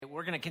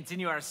We're going to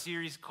continue our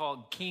series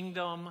called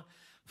Kingdom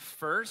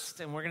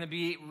First, and we're going to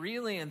be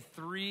really in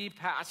three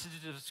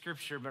passages of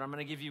Scripture, but I'm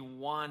going to give you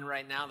one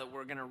right now that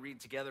we're going to read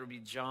together. It'll be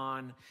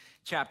John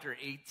chapter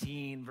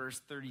 18,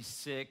 verse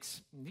 36.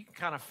 You can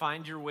kind of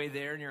find your way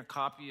there in your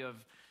copy of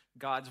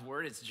God's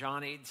Word. It's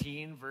John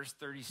 18, verse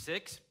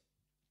 36.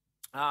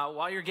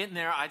 While you're getting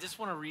there, I just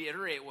want to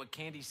reiterate what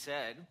Candy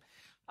said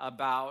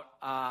about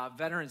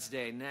Veterans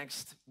Day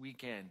next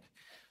weekend.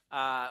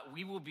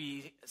 We will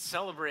be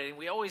celebrating.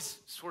 We always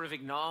sort of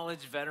acknowledge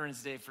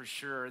Veterans Day for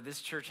sure.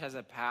 This church has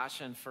a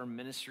passion for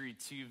ministry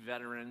to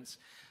veterans.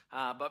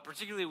 But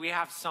particularly we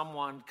have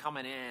someone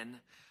coming in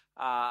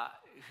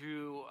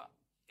who,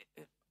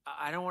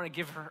 I don't want to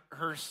give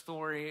her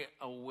story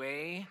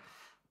away,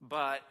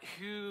 but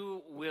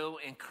who will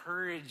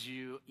encourage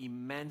you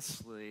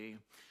immensely.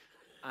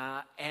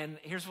 And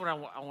here's what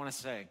I want to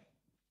say.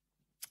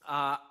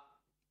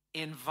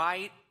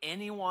 Invite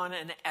anyone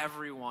and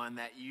everyone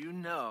that you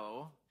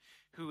know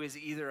who is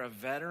either a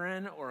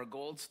veteran or a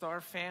Gold Star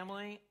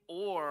family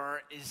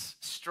or is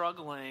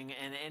struggling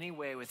in any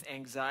way with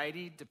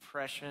anxiety,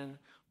 depression,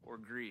 or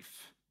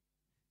grief.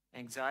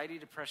 Anxiety,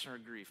 depression, or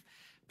grief.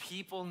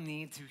 People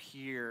need to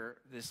hear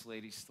this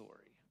lady's story.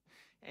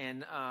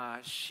 And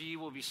she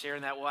will be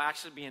sharing that. We'll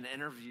actually be an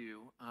interview.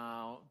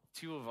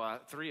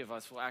 Three of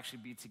us will actually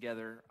be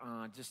together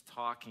just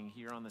talking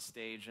here on the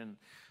stage. And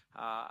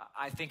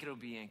I think it'll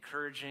be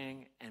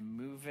encouraging and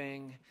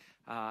moving.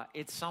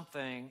 It's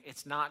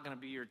not going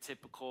to be your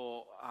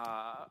typical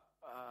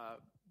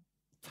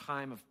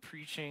time of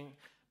preaching,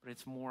 but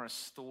it's more a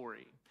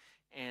story.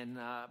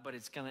 But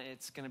it's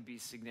gonna be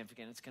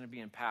significant. It's gonna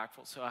be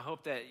impactful. So I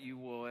hope that you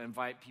will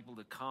invite people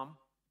to come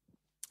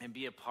and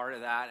be a part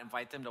of that.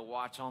 Invite them to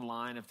watch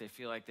online if they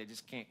feel like they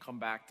just can't come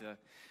back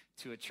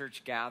to a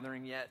church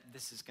gathering yet.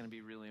 This is going to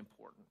be really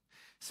important.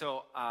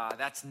 So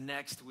that's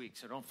next week,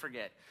 so don't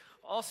forget.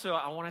 Also,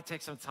 I want to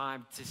take some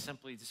time to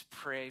simply just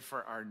pray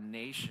for our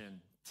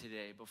nation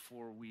today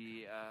before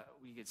we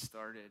get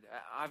started.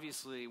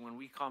 Obviously, when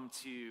we come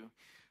to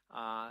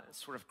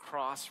sort of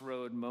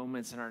crossroad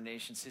moments in our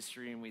nation's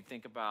history and we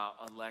think about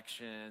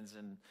elections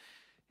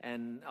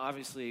and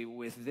obviously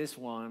with this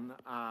one,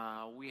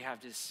 we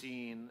have just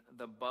seen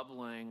the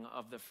bubbling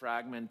of the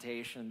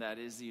fragmentation that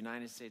is the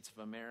United States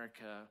of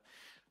America.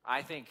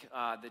 I think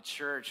the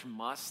church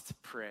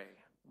must pray,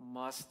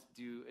 must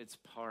do its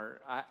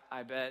part.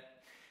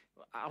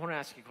 I want to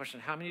ask you a question.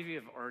 How many of you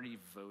have already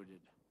voted?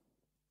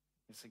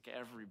 It's like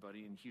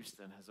everybody in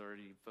Houston has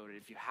already voted.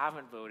 If you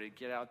haven't voted,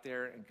 get out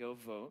there and go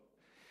vote.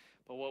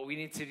 But what we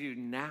need to do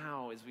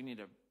now is we need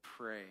to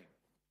pray.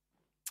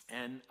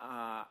 And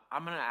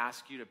I'm going to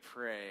ask you to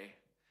pray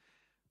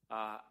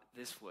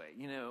this way.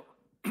 You know,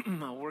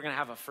 we're going to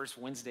have a First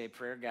Wednesday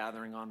prayer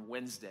gathering on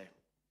Wednesday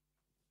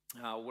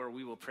where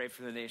we will pray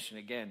for the nation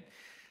again.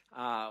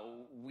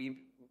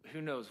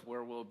 Who knows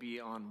where we'll be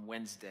on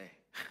Wednesday,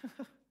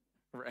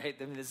 right?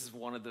 I mean, this is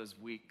one of those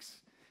weeks.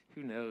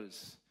 Who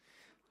knows?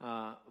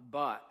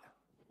 But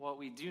what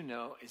we do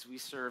know is we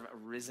serve a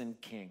risen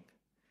king,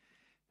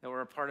 that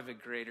we're a part of a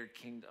greater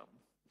kingdom.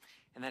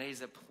 And that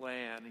he's a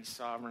plan, he's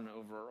sovereign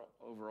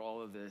over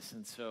all of this.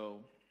 And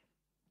so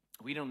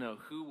we don't know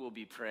who we'll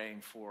be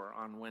praying for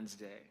on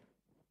Wednesday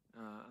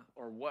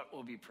or what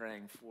we'll be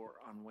praying for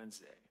on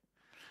Wednesday.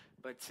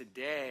 But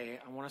today,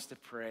 I want us to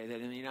pray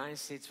that in the United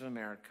States of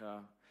America,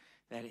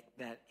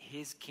 that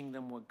his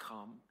kingdom would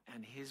come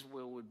and his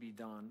will would be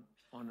done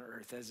on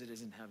earth as it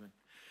is in heaven.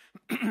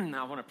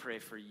 I want to pray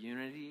for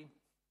unity,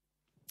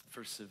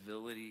 for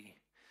civility,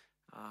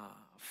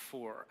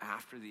 for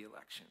after the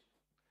election.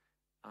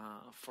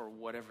 For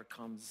whatever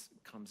comes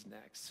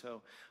next.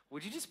 So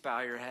would you just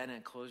bow your head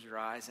and close your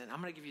eyes? And I'm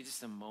going to give you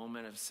just a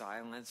moment of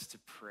silence to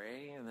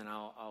pray, and then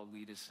I'll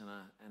lead us in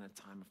a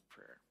time of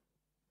prayer.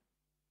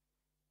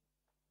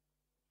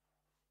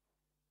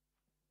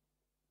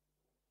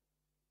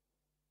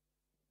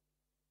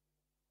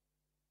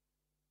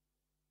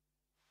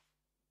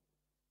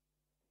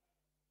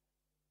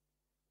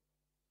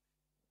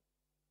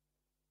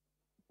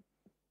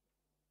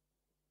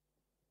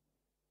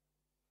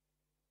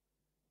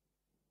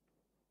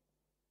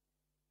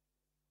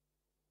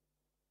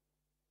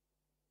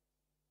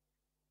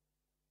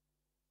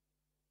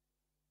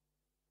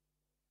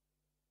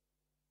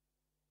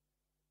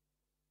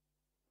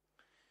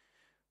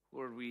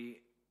 Lord, we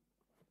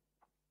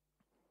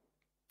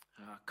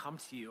come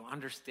to you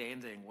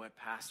understanding what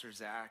Pastor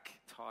Zach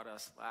taught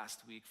us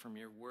last week from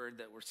your word,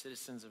 that we're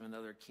citizens of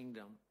another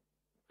kingdom,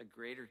 a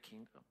greater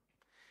kingdom,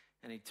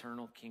 an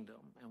eternal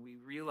kingdom. And we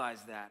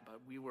realize that,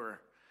 but we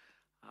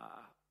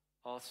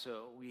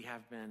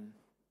have been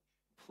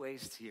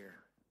placed here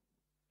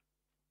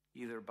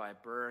either by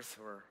birth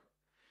or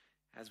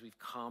as we've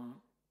come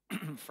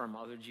from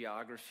other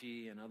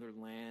geography and other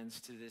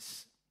lands to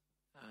this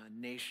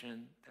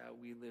nation that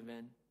we live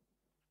in.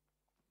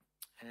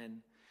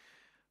 And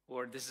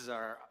Lord, this is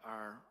our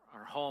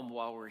home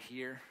while we're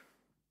here.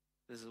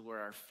 This is where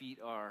our feet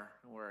are,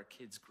 and where our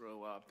kids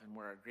grow up, and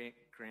where our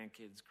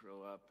grandkids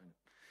grow up. And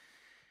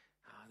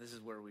this is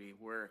where we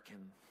work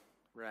and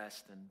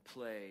rest and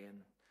play and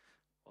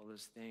all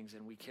those things,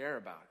 and we care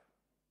about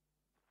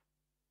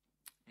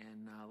it.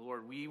 And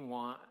Lord, we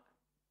want,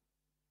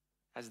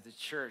 as the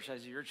church,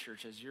 as your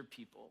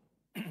people,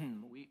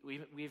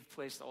 we've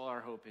placed all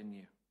our hope in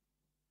you.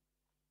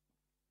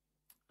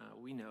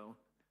 We know,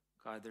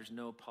 God, there's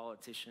no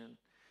politician,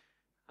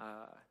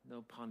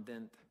 no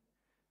pundit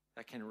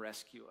that can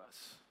rescue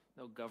us.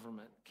 No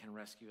government can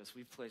rescue us.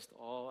 We've placed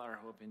all our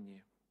hope in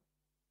you.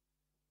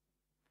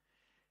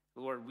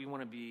 Lord, we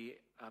want to be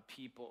a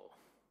people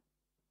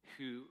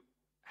who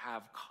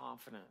have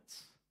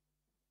confidence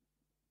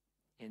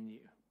in you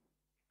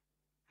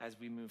as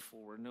we move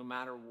forward, no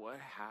matter what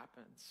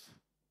happens.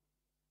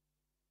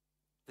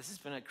 This has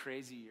been a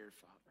crazy year,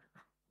 Father.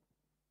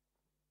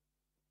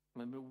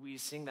 When we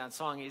sing that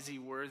song, "Is He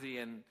Worthy?"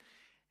 and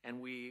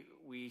we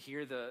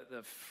hear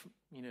the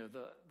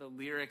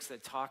lyrics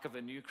that talk of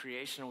a new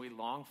creation, and we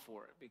long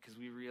for it because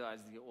we realize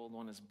the old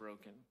one is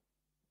broken.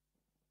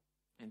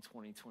 In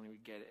 2020, we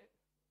get it.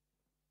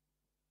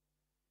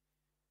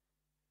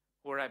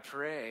 Lord, I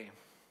pray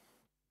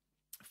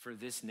for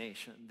this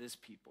nation, this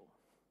people,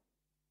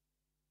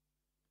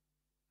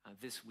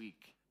 this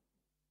week.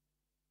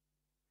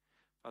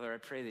 Father, I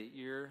pray that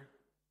your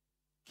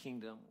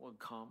kingdom would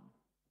come.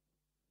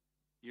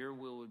 Your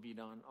will would be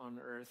done on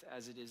earth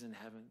as it is in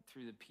heaven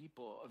through the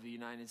people of the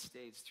United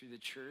States, through the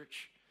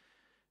church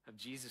of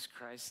Jesus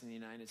Christ in the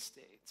United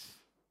States.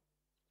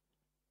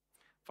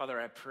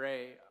 Father, I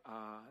pray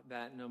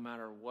that no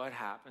matter what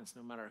happens,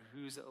 no matter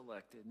who's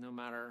elected, no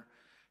matter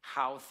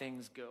how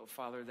things go,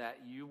 Father,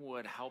 that you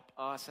would help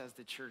us as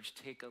the church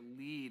take a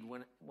lead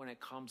when it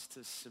comes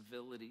to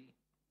civility.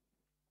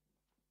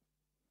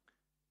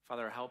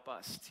 Father, help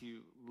us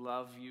to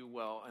love you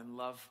well and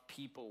love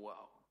people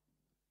well.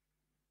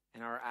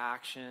 In our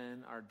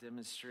action, our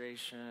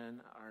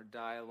demonstration, our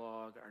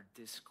dialogue, our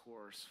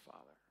discourse,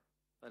 Father,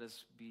 let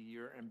us be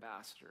your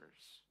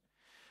ambassadors.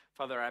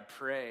 Father, I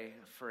pray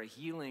for a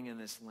healing in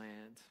this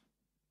land.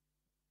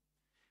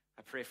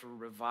 I pray for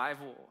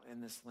revival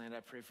in this land. I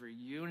pray for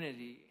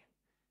unity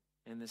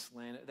in this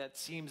land. That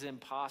seems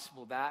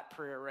impossible. That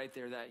prayer right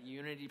there, that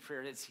unity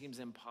prayer, it seems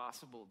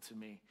impossible to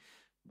me.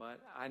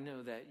 But I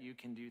know that you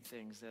can do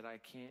things that I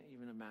can't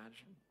even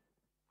imagine.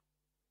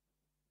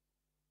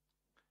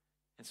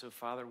 And so,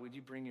 Father, would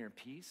you bring your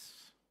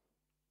peace?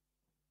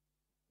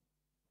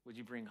 Would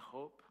you bring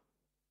hope?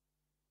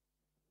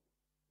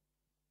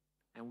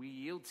 And we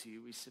yield to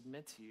you. We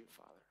submit to you,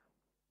 Father.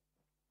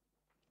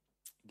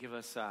 Give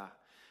us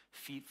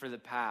feet for the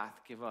path.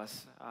 Give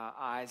us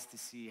eyes to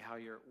see how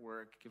you're at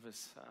work. Give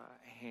us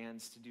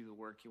hands to do the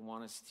work you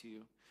want us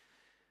to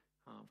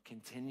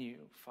continue,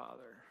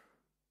 Father,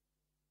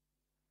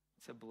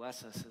 to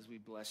bless us as we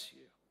bless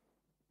you.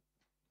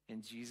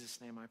 In Jesus'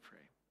 name I pray.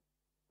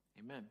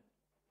 Amen.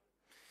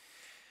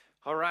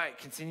 All right,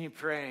 continue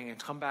praying and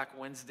come back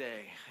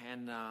Wednesday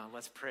and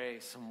let's pray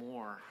some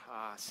more,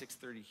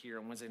 6:30 here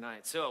on Wednesday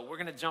night. So we're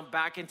going to jump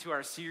back into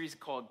our series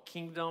called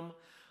Kingdom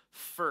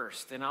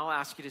First. And I'll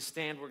ask you to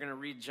stand. We're going to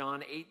read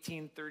John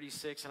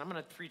 18:36. And I'm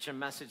going to preach a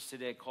message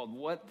today called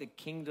What the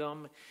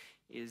Kingdom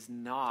is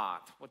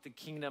Not. What the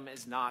Kingdom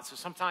is not. So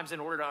sometimes in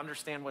order to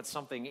understand what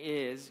something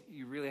is,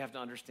 you really have to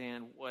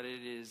understand what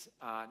it is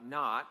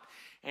not.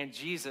 And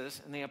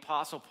Jesus and the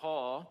Apostle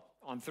Paul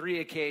on 3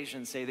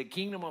 occasions say the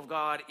kingdom of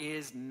God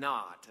is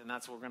not. And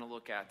that's what we're going to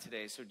look at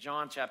today. So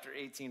John chapter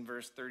 18,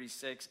 verse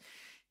 36.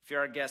 If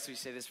you're our guest, we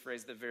say this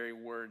phrase, the very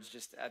words,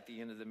 just at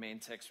the end of the main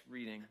text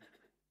reading.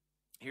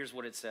 Here's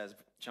what it says,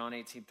 John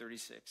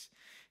 18:36.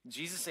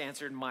 Jesus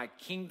answered, "My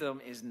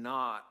kingdom is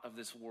not of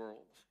this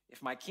world.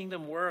 If my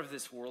kingdom were of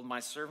this world, my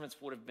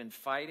servants would have been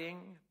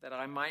fighting that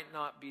I might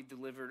not be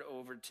delivered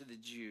over to the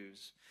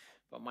Jews.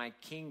 But my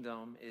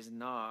kingdom is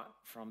not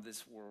from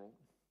this world."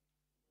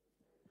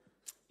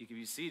 You can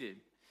be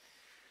seated.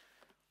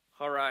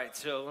 All right,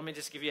 so let me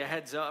just give you a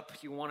heads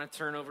up. You want to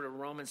turn over to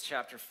Romans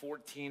chapter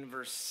 14,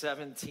 verse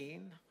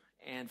 17,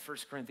 and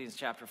 1 Corinthians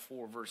chapter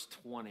 4, verse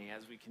 20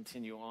 as we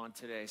continue on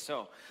today.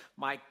 So,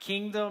 my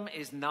kingdom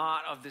is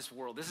not of this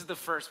world. This is the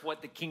first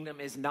what the kingdom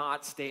is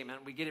not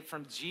statement. We get it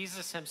from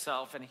Jesus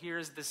himself, and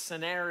here's the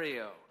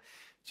scenario.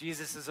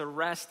 Jesus is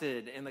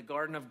arrested in the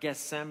Garden of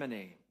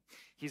Gethsemane.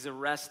 He's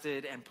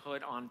arrested and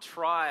put on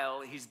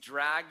trial. He's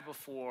dragged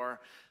before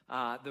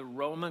the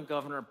Roman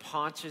governor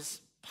Pontius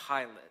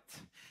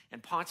Pilate.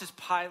 And Pontius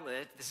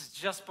Pilate, this is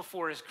just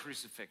before his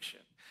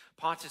crucifixion.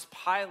 Pontius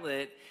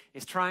Pilate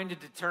is trying to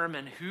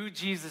determine who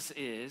Jesus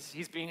is.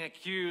 He's being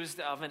accused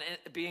of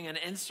being an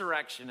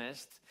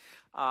insurrectionist.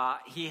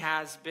 He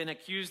has been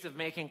accused of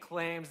making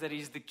claims that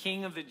he's the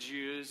king of the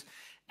Jews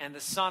and the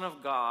Son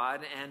of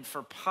God. And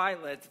for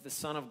Pilate, the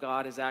Son of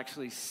God is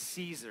actually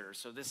Caesar.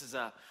 So this is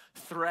a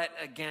threat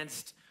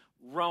against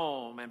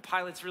Rome. And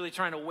Pilate's really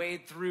trying to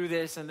wade through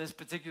this in this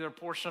particular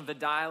portion of the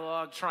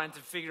dialogue, trying to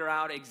figure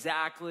out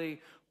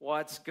exactly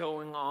what's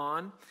going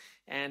on.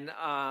 And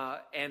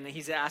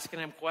he's asking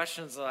him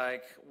questions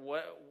like,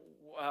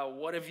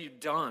 what have you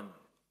done?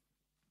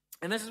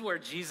 And this is where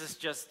Jesus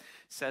just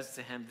says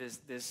to him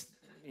this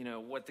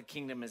what the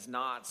kingdom is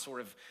not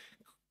sort of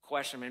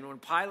question. And when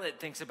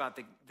Pilate thinks about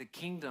the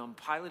kingdom,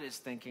 Pilate is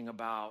thinking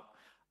about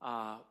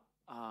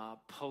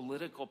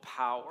political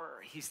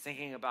power. He's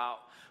thinking about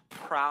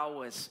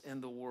prowess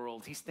in the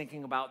world. He's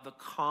thinking about the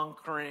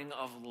conquering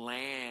of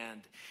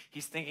land.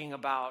 He's thinking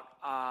about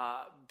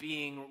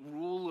being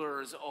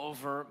rulers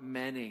over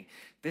many.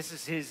 This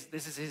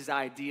is his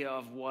idea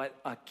of what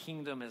a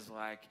kingdom is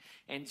like.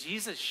 And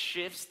Jesus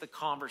shifts the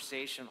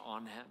conversation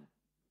on him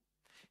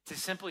to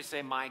simply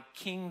say, my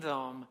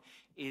kingdom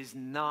is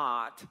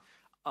not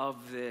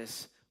of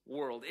this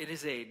world. It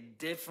is a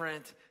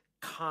different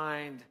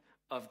kind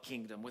of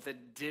kingdom with a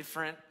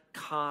different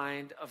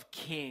kind of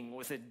king,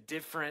 with a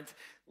different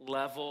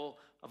level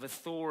of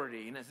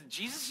authority. And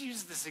Jesus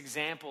used this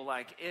example,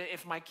 like,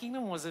 if my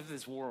kingdom was of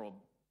this world,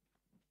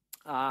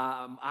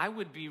 I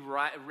would be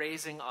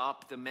raising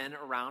up the men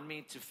around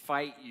me to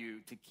fight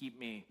you to keep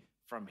me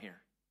from here.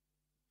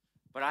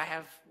 But I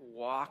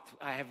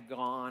have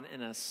gone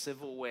in a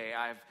civil way.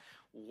 I've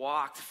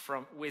walked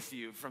with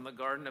you from the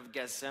Garden of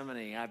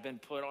Gethsemane. I've been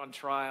put on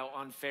trial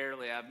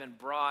unfairly. I've been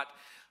brought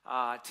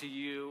to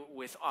you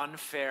with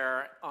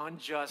unfair,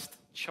 unjust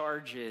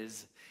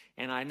charges.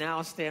 And I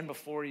now stand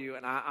before you,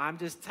 and I'm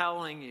just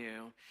telling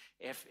you,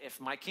 if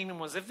my kingdom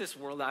was of this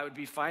world, I would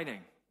be fighting.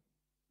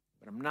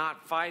 But I'm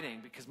not fighting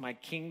because my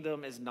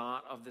kingdom is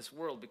not of this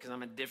world, because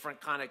I'm a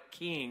different kind of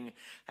king.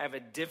 I have a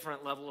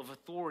different level of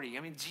authority.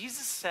 I mean,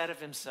 Jesus said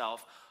of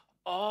himself,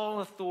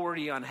 all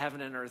authority on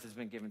heaven and earth has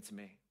been given to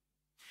me.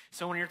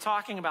 So when you're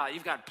talking about,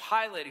 you've got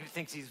Pilate who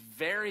thinks he's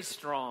very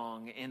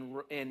strong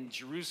in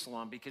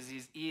Jerusalem because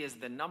he is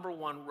the number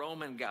one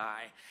Roman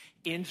guy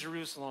in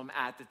Jerusalem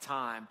at the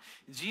time.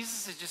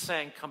 Jesus is just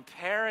saying,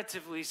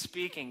 comparatively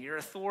speaking, your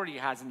authority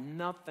has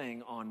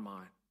nothing on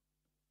mine.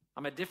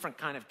 I'm a different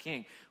kind of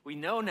king. We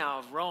know now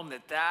of Rome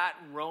that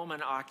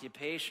Roman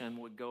occupation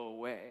would go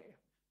away,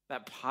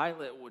 that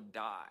Pilate would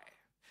die,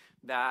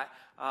 that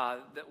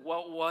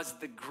what was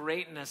the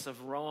greatness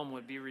of Rome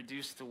would be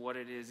reduced to what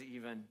it is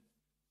even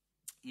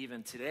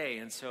today.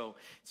 And so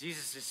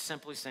Jesus is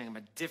simply saying, I'm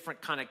a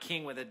different kind of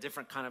king with a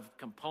different kind of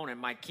component.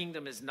 My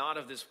kingdom is not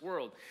of this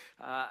world,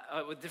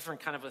 with different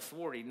kind of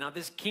authority. Now,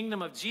 this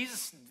kingdom of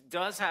Jesus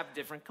does have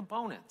different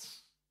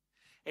components.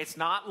 It's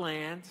not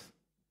land.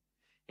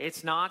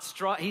 It's not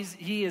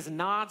he is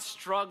not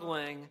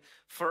struggling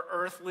for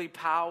earthly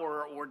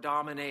power or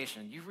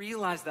domination. You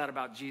realize that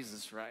about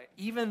Jesus, right?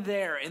 Even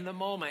there, in the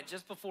moment,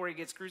 just before he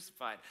gets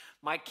crucified,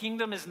 my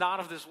kingdom is not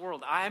of this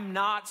world. I'm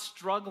not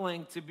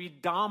struggling to be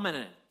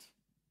dominant.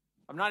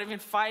 I'm not even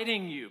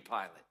fighting you,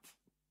 Pilate.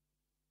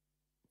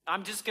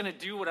 I'm just going to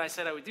do what I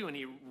said I would do. And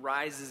he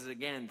rises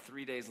again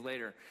 3 days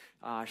later,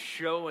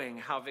 showing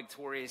how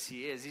victorious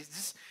he is.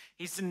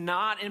 He's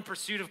not in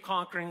pursuit of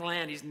conquering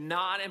land. He's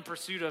not in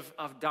pursuit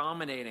of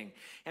dominating.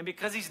 And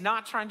because he's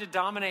not trying to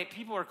dominate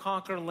people or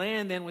conquer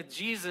land, then with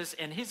Jesus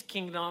and his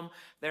kingdom,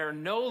 there are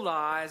no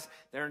lies,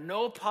 there are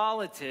no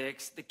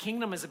politics. The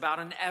kingdom is about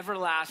an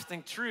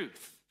everlasting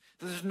truth.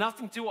 There's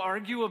nothing to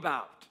argue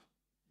about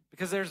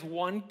because there's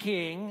one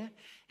king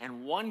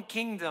and one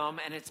kingdom,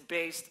 and it's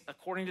based,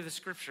 according to the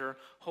scripture,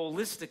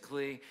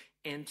 holistically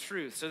in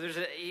truth. So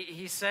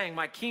he's saying,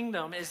 my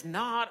kingdom is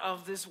not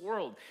of this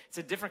world. It's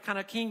a different kind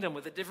of kingdom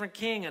with a different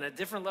king and a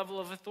different level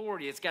of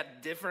authority. It's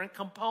got different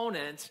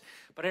components,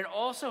 but it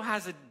also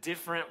has a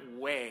different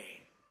way.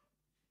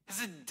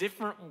 It's a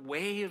different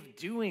way of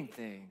doing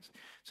things.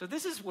 So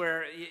this is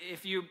where,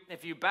 if you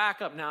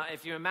back up now,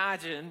 if you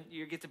imagine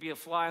you get to be a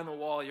fly on the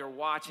wall, you're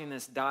watching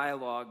this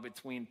dialogue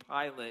between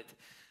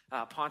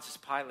Pontius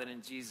Pilate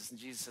and Jesus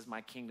says, my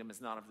kingdom is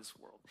not of this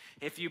world.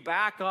 If you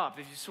back up,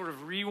 if you sort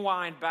of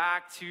rewind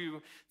back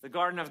to the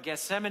Garden of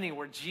Gethsemane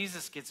where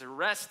Jesus gets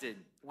arrested,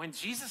 when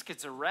Jesus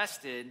gets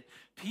arrested,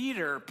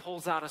 Peter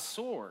pulls out a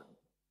sword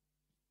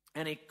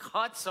and he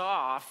cuts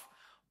off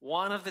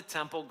one of the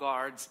temple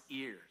guard's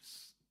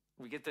ears.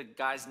 We get the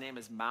guy's name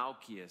as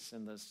Malchus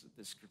in the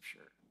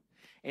scripture.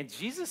 And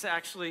Jesus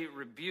actually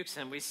rebukes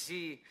him. We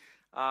see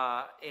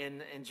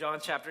in John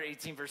chapter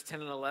 18, verse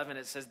 10 and 11,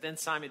 it says, then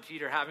Simon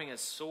Peter, having a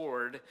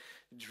sword,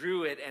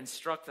 drew it and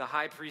struck the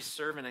high priest's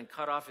servant and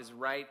cut off his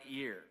right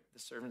ear. The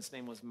servant's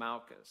name was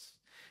Malchus.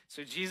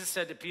 So Jesus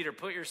said to Peter,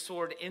 put your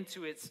sword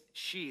into its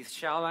sheath.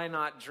 Shall I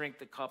not drink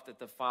the cup that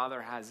the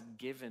Father has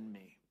given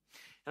me?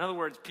 In other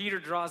words, Peter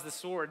draws the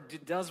sword,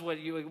 does what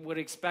you would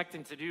expect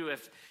him to do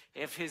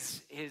if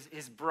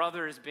his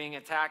brother is being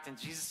attacked, and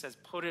Jesus says,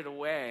 put it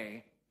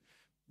away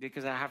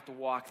because I have to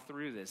walk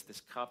through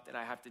this cup that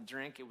I have to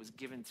drink. It was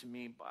given to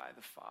me by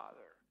the Father.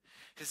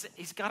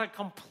 He's got a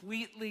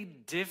completely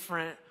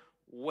different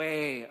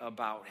way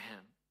about him.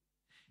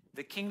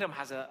 The kingdom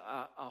has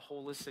a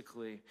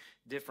holistically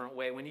different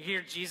way. When you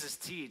hear Jesus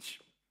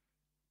teach,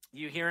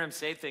 you hear him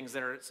say things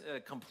that are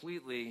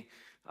completely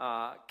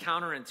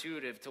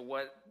counterintuitive to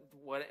what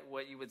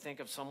you would think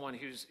of someone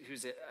who's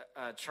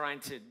trying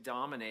to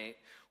dominate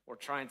or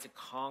trying to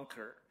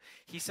conquer.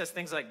 He says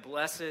things like,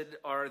 blessed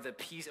are the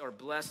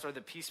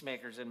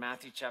peacemakers in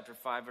Matthew chapter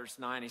 5, verse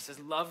 9. He says,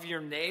 love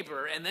your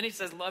neighbor. And then he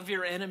says, love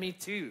your enemy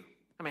too.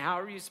 I mean,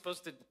 how are you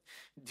supposed to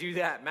do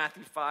that?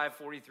 Matthew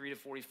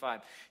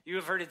 5:43-45. You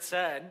have heard it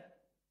said,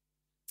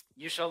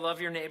 you shall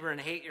love your neighbor and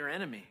hate your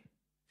enemy.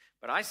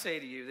 But I say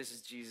to you, this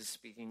is Jesus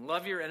speaking,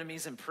 love your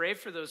enemies and pray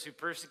for those who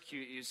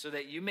persecute you, so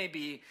that you may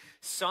be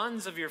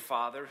sons of your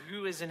Father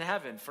who is in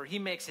heaven. For he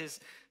makes his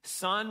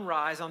sun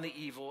rise on the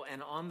evil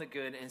and on the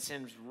good, and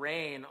sends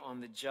rain on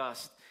the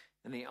just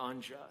and the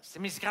unjust. I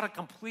mean, he's got a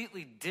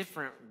completely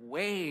different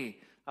way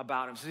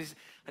about him. So he's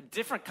a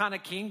different kind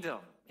of kingdom.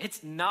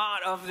 It's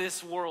not of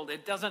this world.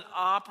 It doesn't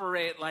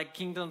operate like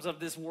kingdoms of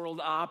this world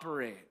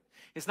operate.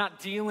 It's not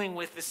dealing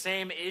with the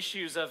same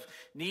issues of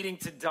needing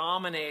to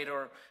dominate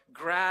or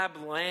grab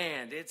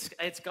land.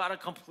 It's got a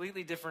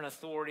completely different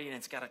authority, and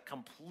it's got a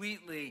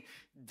completely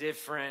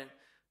different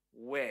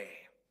way.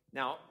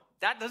 Now,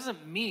 that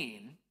doesn't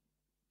mean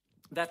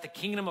that the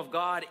kingdom of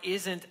God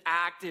isn't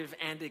active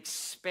and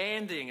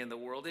expanding in the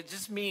world. It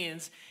just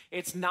means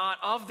it's not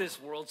of this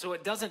world, so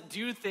it doesn't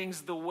do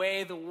things the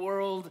way the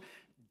world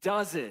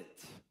does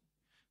it.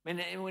 I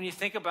mean, when you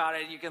think about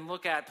it, you can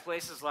look at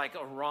places like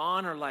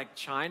Iran or like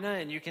China,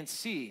 and you can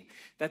see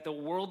that the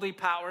worldly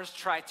powers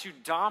try to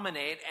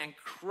dominate and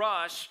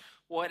crush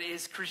what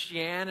is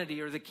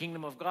Christianity or the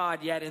kingdom of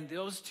God. Yet in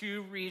those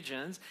two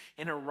regions,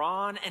 in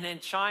Iran and in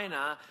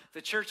China,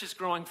 the church is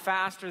growing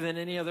faster than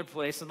any other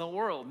place in the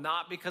world.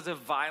 Not because of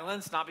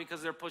violence, not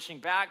because they're pushing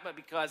back, but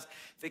because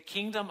the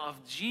kingdom of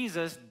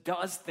Jesus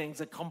does things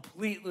a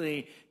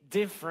completely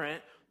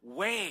different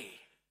way.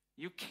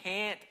 You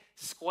can't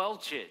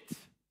squelch it,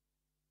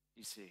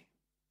 you see.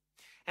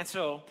 And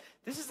so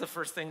this is the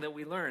first thing that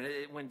we learn.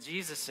 When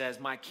Jesus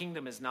says, my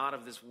kingdom is not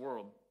of this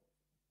world,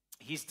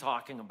 he's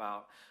talking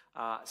about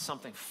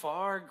something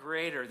far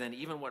greater than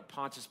even what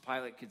Pontius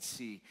Pilate could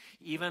see,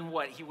 even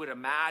what he would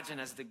imagine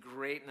as the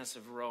greatness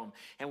of Rome.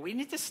 And we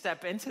need to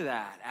step into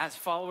that as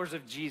followers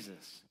of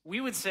Jesus.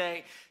 We would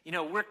say,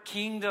 we're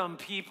kingdom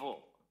people.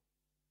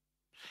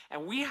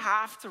 And we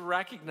have to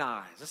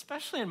recognize,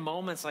 especially in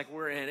moments like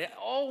we're in,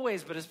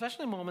 always, but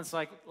especially in moments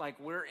like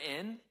we're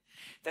in,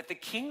 that the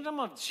kingdom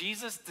of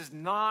Jesus does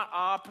not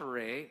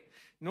operate,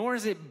 nor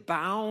is it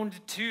bound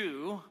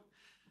to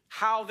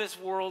how this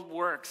world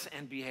works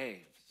and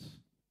behaves.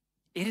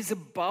 It is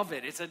above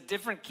it. It's a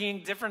different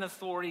king, different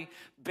authority,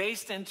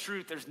 based in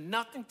truth. There's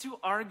nothing to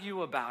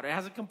argue about. It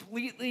has a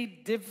completely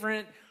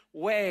different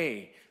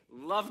way.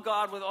 Love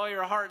God with all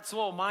your heart,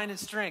 soul, mind, and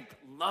strength.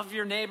 Love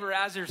your neighbor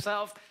as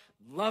yourself.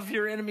 Love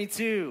your enemy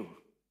too.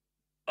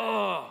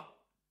 Oh,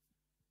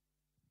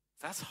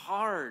 that's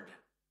hard.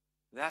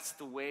 That's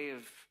the way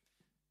of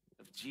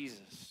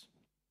Jesus.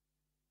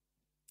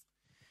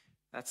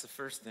 That's the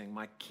first thing.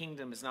 My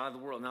kingdom is not of the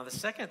world. Now, the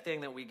second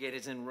thing that we get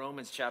is in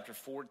Romans chapter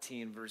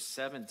 14, verse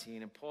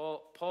 17. And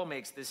Paul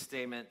makes this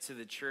statement to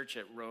the church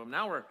at Rome.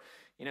 Now we're,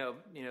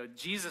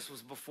 Jesus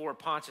was before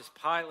Pontius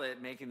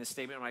Pilate making the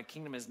statement, my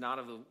kingdom is not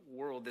of the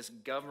world, this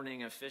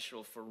governing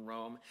official for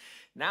Rome.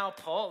 Now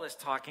Paul is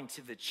talking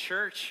to the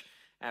church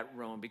at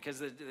Rome, because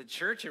the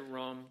church at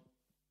Rome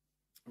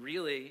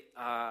really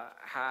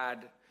had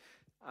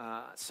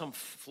some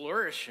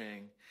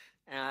flourishing.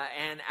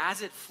 And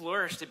as it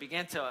flourished, it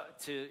began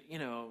to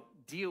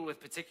deal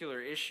with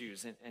particular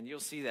issues. And you'll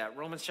see that.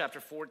 Romans chapter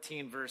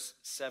 14, verse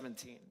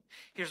 17.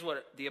 Here's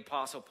what the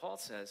Apostle Paul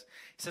says.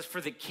 He says, for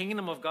the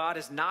kingdom of God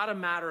is not a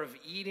matter of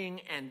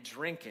eating and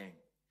drinking,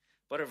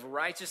 but of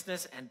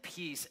righteousness and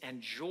peace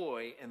and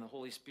joy in the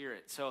Holy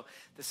Spirit. So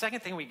the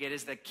second thing we get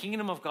is the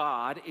kingdom of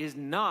God is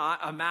not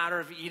a matter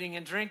of eating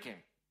and drinking.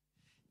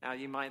 Now,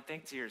 you might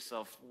think to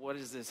yourself, what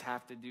does this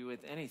have to do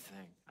with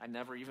anything? I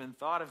never even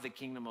thought of the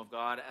kingdom of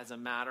God as a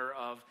matter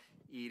of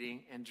eating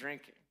and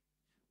drinking.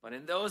 But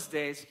in those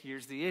days,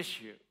 here's the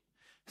issue.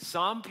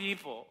 Some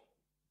people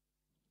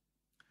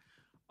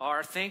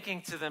are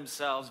thinking to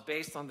themselves,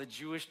 based on the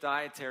Jewish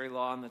dietary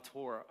law and the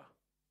Torah,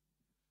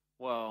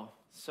 well,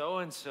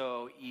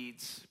 so-and-so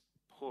eats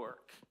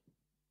pork.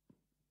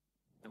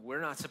 And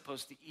we're not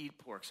supposed to eat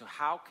pork. So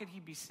how could he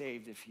be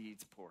saved if he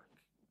eats pork?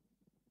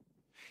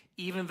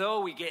 Even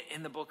though we get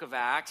in the book of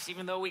Acts,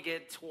 even though we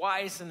get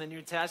twice in the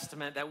New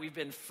Testament that we've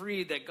been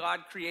freed, that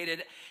God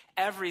created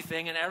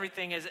everything and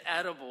everything is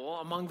edible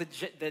among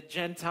the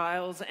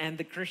Gentiles and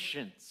the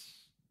Christians.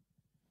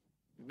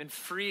 We've been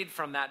freed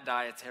from that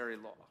dietary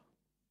law,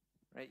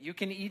 right? You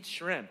can eat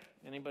shrimp.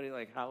 Anybody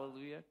like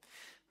hallelujah?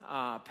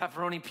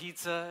 Pepperoni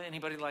pizza,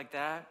 anybody like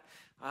that?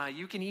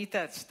 You can eat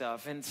that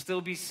stuff and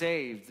still be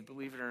saved,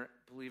 believe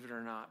it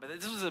or not. But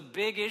this was a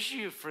big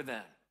issue for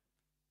them.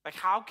 Like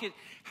how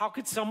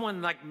could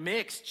someone like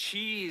mix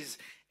cheese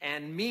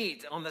and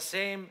meat on the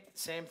same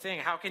thing?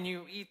 How can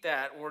you eat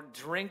that or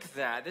drink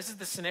that? This is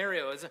the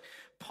scenario.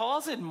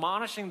 Paul's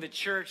admonishing the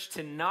church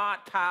to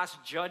not pass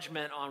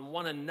judgment on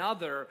one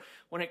another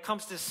when it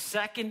comes to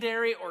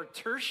secondary or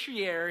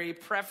tertiary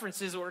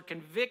preferences or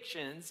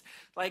convictions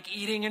like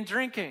eating and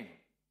drinking.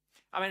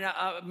 I mean,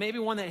 maybe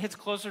one that hits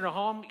closer to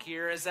home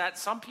here is that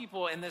some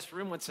people in this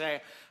room would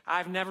say,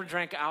 I've never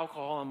drank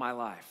alcohol in my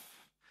life.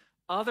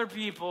 Other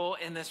people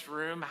in this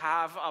room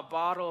have a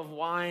bottle of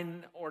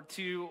wine or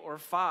two or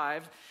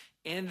five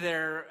in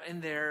their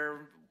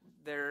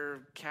their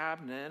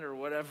cabinet or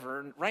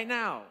whatever right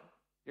now.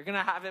 You're going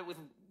to have it with,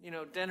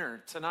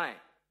 dinner tonight,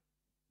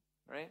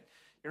 right?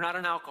 You're not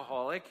an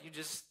alcoholic. You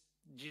just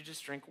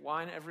drink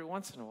wine every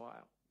once in a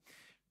while.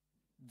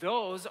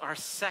 Those are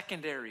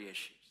secondary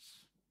issues.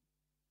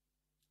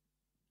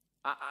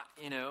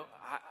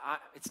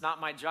 It's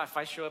not my job. If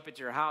I show up at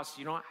your house,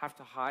 you don't have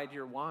to hide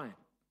your wine.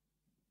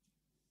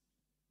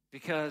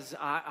 Because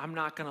I'm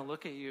not going to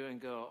look at you and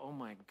go, oh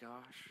my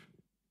gosh,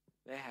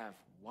 they have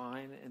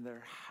wine in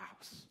their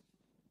house.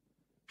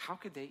 How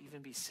could they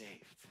even be saved?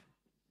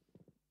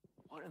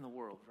 What in the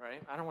world,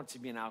 right? I don't want you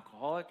to be an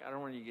alcoholic. I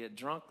don't want you to get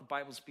drunk. The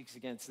Bible speaks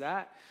against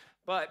that.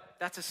 But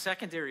that's a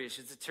secondary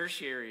issue. It's a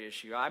tertiary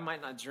issue. I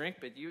might not drink,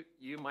 but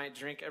you might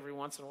drink every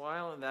once in a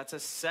while, and that's a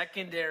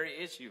secondary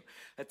issue.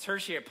 A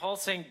tertiary.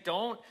 Paul's saying,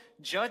 don't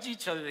judge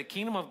each other. The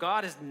kingdom of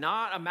God is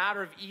not a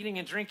matter of eating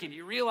and drinking.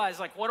 You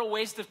realize, what a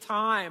waste of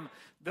time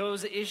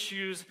those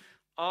issues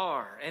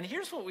are. And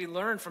here's what we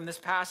learn from this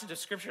passage of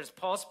Scripture as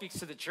Paul speaks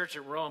to the church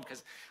at Rome,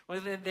 because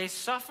they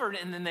suffered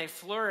and then they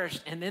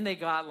flourished, and then they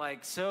got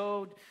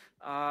so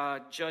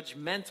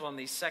judgmental on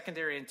these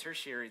secondary and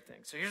tertiary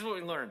things. So here's what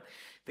we learn.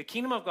 The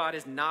kingdom of God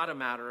is not a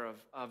matter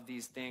of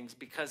these things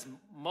because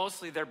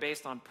mostly they're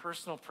based on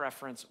personal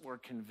preference or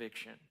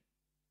conviction.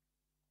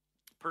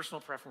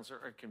 Personal preference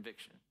or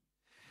conviction.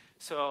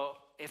 So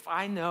if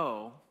I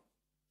know,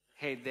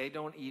 hey, they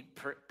don't eat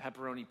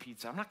pepperoni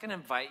pizza, I'm not going to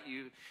invite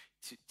you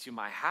to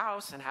my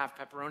house and have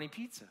pepperoni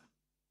pizza,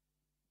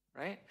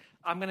 right?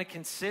 I'm going to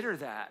consider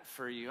that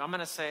for you. I'm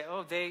going to say,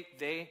 oh,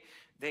 they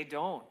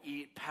don't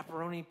eat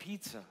pepperoni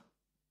pizza.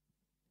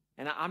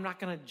 And I'm not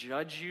going to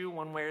judge you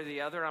one way or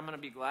the other. I'm going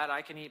to be glad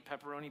I can eat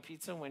pepperoni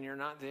pizza when you're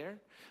not there.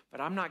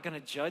 But I'm not going to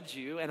judge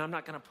you, and I'm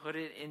not going to put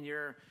it in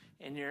your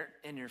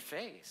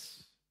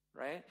face,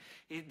 right?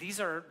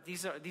 These are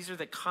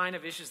the kind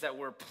of issues that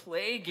were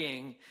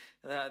plaguing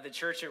the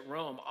church at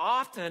Rome.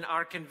 Often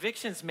our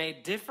convictions may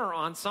differ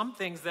on some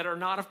things that are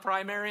not of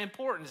primary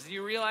importance. Do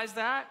you realize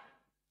that?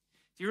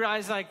 Do you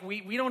realize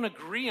we don't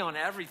agree on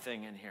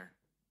everything in here?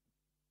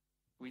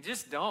 We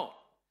just don't.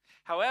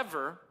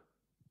 However,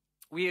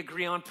 we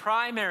agree on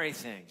primary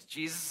things.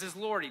 Jesus is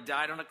Lord. He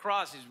died on a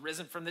cross. He's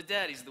risen from the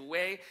dead. He's the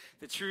way,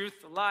 the truth,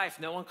 the life.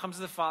 No one comes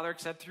to the Father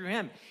except through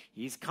him.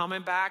 He's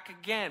coming back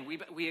again.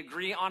 We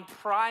agree on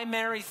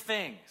primary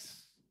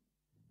things,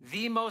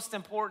 the most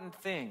important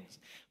things.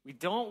 We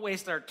don't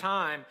waste our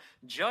time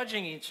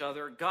judging each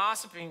other,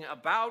 gossiping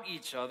about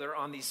each other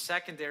on these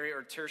secondary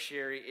or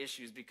tertiary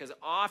issues because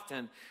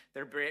often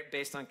they're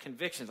based on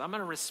convictions. I'm going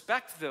to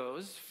respect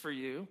those for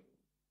you.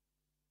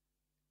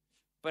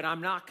 But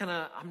I'm not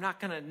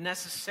gonna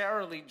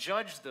necessarily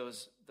judge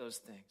those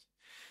things.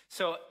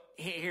 So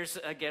here's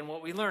again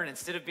what we learn.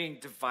 Instead of being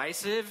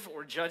divisive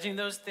or judging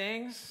those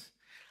things,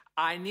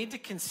 I need to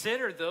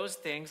consider those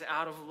things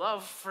out of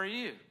love for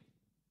you.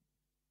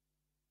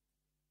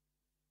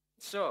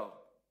 So,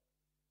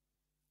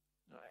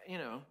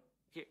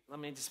 here, let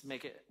me just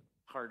make it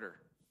harder.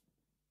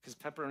 Because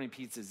pepperoni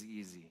pizza is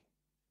easy,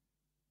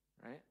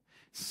 right?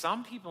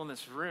 Some people in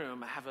this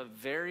room have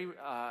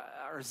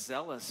are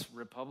zealous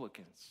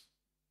Republicans.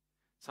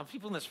 Some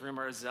people in this room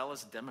are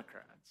zealous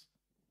Democrats.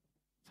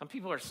 Some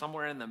people are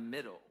somewhere in the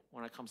middle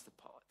when it comes to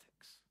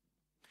politics.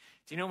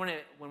 Do you know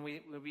when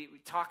we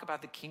talk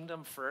about the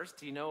kingdom first?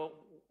 Do you know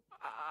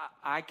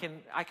I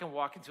can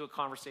walk into a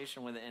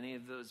conversation with any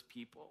of those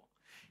people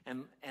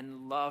and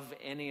love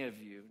any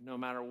of you, no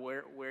matter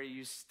where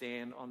you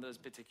stand on those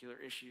particular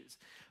issues.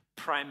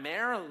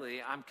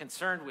 Primarily, I'm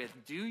concerned with,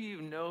 do you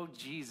know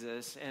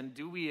Jesus and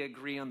do we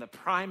agree on the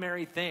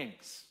primary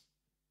things?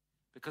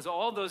 Because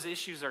all those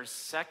issues are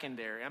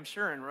secondary. I'm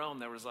sure in Rome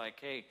there was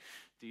hey,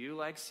 do you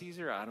like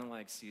Caesar? I don't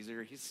like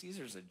Caesar.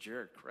 Caesar's a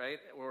jerk, right?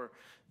 Or,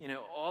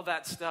 all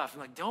that stuff.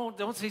 I'm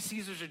don't say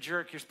Caesar's a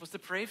jerk. You're supposed to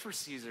pray for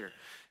Caesar.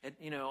 And,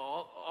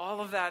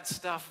 all of that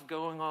stuff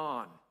going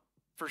on,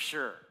 for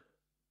sure.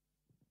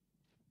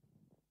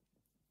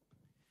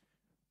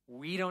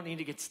 We don't need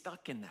to get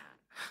stuck in that.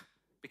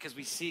 Because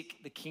we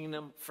seek the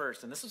kingdom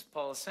first. And this is what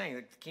Paul is saying.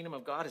 The kingdom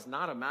of God is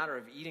not a matter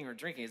of eating or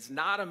drinking. It's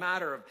not a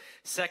matter of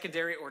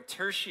secondary or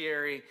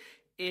tertiary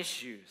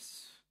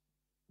issues.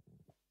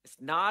 It's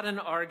not an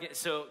argument.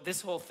 So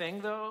this whole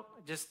thing, though,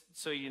 just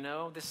so you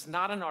know, this is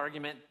not an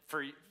argument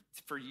for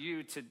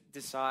you to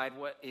decide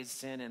what is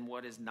sin and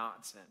what is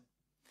not sin.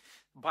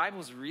 The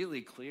Bible's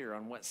really clear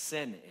on what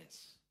sin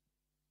is.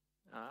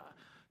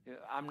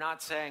 I'm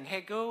not saying,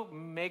 hey, go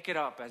make it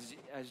up as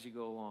you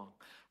go along.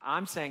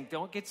 I'm saying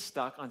don't get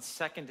stuck on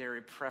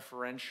secondary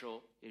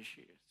preferential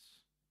issues.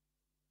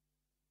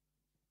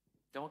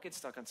 Don't get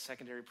stuck on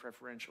secondary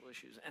preferential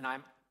issues. And I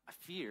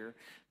fear,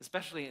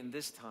 especially in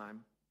this time,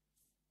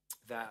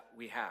 that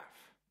we have.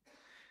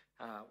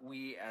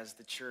 We as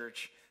the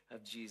church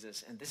of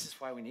Jesus. And this is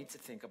why we need to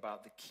think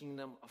about the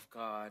kingdom of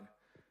God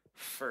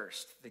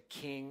first. The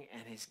king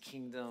and his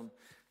kingdom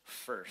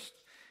first.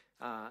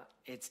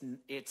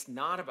 It's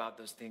not about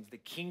those things. The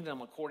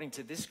kingdom, according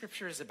to this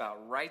scripture, is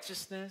about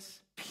righteousness,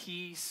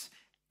 peace,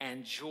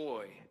 and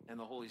joy in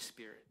the Holy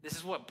Spirit. This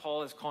is what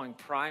Paul is calling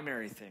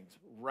primary things: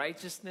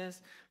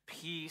 righteousness,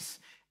 peace,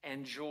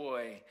 and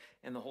joy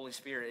in the Holy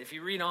Spirit. If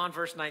you read on,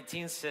 verse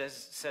 19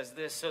 says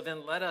this: so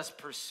then let us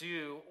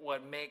pursue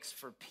what makes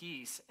for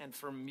peace and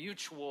for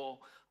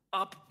mutual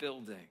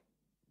upbuilding.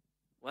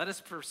 Let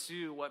us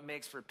pursue what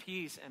makes for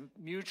peace and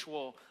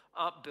mutual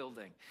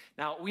upbuilding.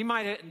 Now, we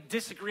might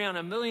disagree on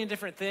a million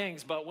different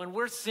things, but when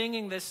we're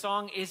singing this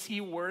song, is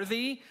he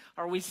worthy?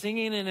 Are we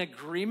singing in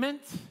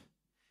agreement?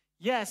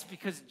 Yes,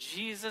 because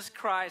Jesus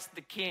Christ,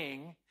 the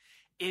King,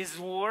 is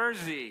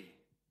worthy.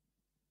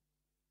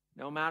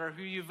 No matter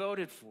who you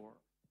voted for,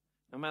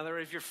 no matter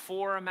if you're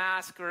for a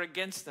mask or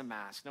against a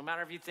mask, no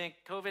matter if you think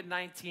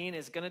COVID-19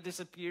 is going to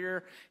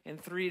disappear in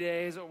 3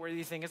 days or whether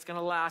you think it's going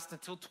to last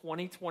until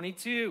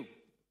 2022.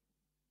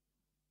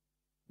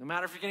 No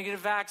matter if you're going to get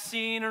a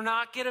vaccine or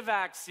not get a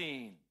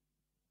vaccine.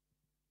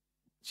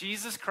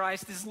 Jesus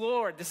Christ is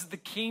Lord. This is the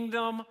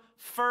kingdom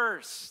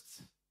first,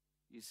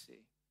 you see.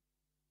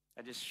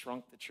 I just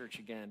shrunk the church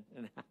again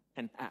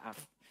in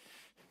half.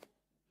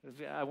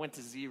 I went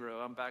to 0.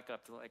 I'm back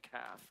up to like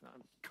half.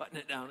 I'm cutting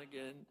it down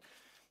again.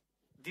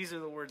 These are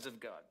the words of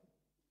God.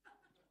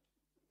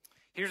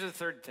 Here's the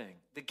third thing.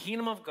 The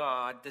kingdom of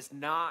God does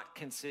not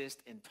consist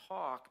in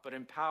talk, but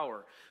in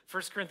power.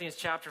 1 Corinthians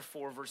chapter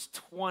 4, verse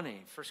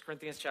 20. 1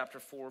 Corinthians chapter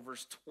 4,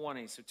 verse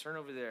 20. So turn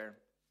over there.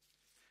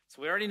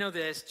 So we already know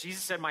this.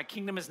 Jesus said, my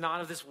kingdom is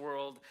not of this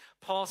world.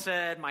 Paul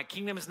said, my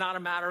kingdom is not a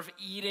matter of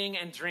eating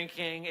and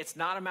drinking. It's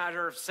not a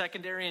matter of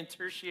secondary and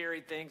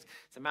tertiary things.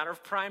 It's a matter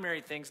of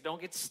primary things.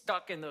 Don't get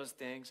stuck in those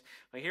things.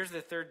 But here's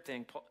the third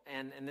thing,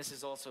 and this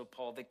is also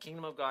Paul. The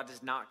kingdom of God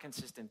does not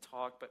consist in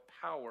talk, but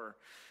power.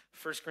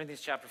 1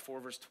 Corinthians chapter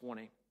 4, verse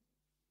 20.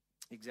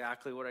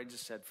 Exactly what I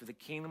just said. For the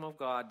kingdom of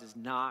God does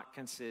not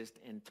consist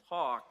in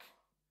talk,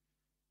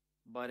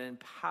 but in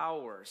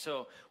power.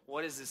 So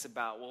what is this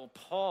about? Well,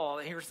 Paul,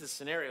 here's the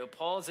scenario.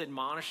 Paul is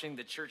admonishing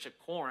the church at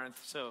Corinth.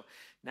 So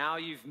now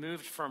you've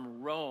moved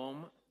from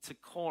Rome to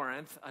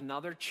Corinth,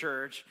 another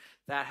church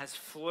that has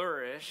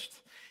flourished.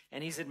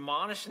 And he's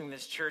admonishing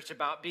this church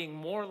about being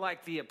more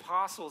like the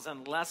apostles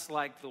and less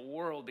like the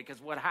world.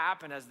 Because what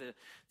happened as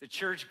the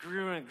church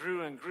grew and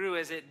grew and grew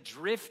is it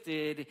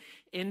drifted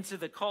into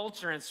the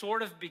culture and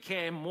sort of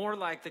became more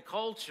like the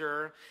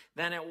culture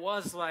than it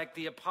was like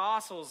the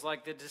apostles,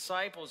 like the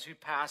disciples who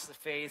passed the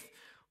faith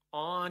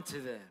on to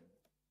them.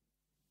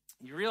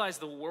 You realize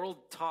the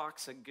world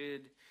talks a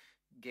good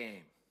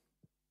game.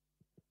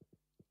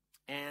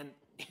 And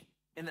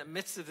in the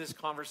midst of this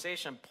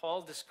conversation,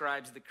 Paul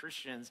describes the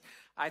Christians,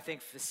 I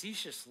think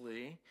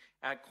facetiously,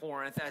 at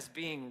Corinth as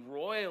being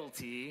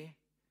royalty,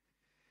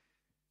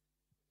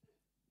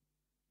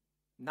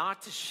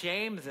 not to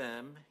shame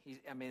them.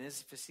 This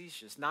is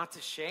facetious. Not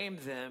to shame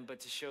them,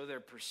 but to show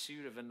their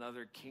pursuit of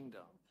another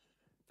kingdom.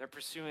 They're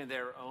pursuing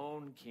their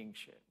own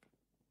kingship,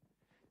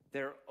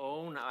 their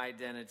own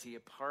identity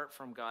apart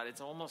from God.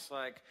 It's almost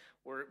like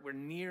we're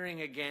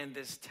nearing again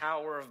this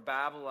Tower of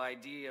Babel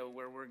idea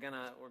where we're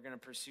gonna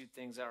pursue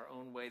things our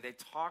own way. They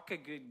talk a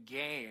good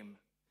game,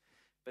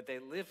 but they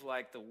live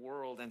like the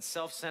world. And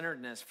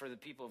self-centeredness for the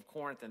people of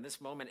Corinth in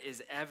this moment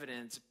is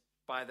evidenced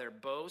by their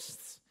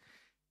boasts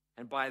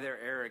and by their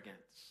arrogance.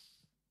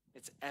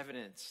 It's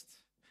evidenced.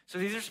 So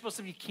these are supposed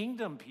to be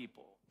kingdom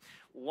people.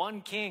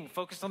 One king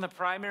focused on the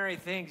primary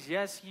things.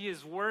 Yes, he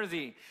is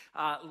worthy,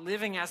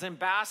 living as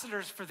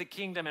ambassadors for the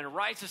kingdom in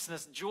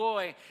righteousness,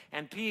 joy,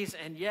 and peace.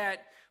 And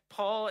yet,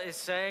 Paul is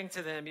saying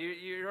to them,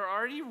 you're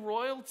already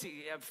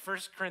royalty. 1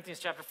 Corinthians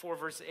chapter 4,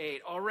 verse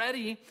 8.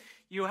 Already,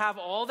 you have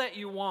all that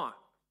you want.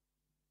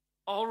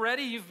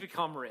 Already, you've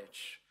become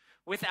rich.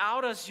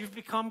 Without us, you've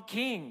become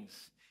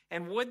kings.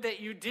 And would that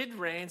you did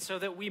reign so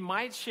that we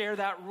might share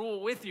that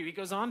rule with you. He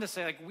goes on to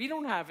say, we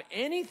don't have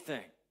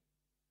anything.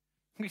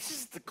 It's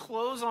just the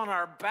clothes on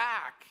our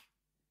back.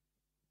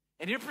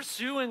 And you're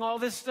pursuing all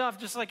this stuff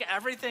just like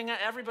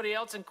everybody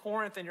else in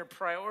Corinth, and your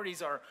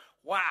priorities are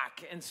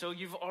whack. And so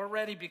you've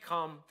already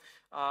become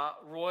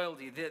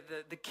royalty.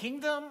 The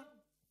kingdom,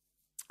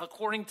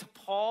 according to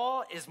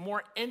Paul, is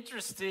more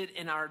interested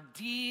in our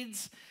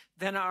deeds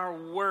than our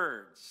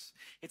words.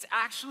 It's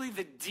actually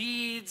the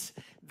deeds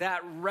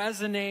that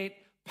resonate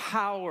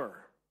power.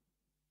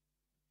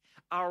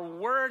 Our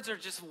words are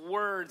just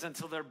words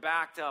until they're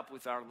backed up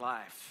with our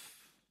life.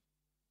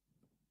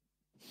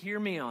 Hear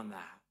me on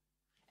that.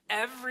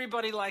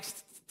 Everybody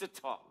likes to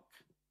talk.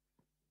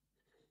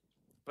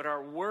 But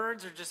our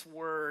words are just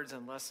words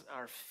unless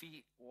our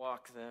feet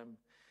walk them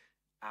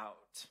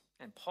out.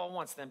 And Paul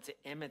wants them to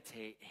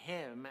imitate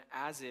him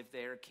as if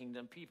they are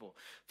kingdom people.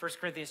 1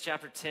 Corinthians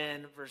chapter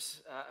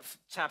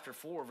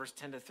 4, verse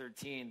 10 to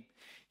 13.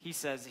 He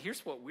says,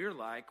 here's what we're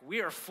like.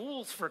 We are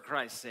fools for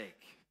Christ's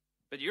sake,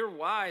 but you're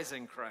wise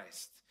in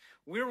Christ.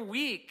 We're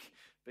weak,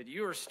 but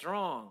you are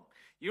strong.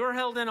 You are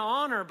held in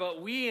honor,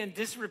 but we in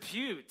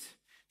disrepute.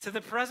 To the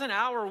present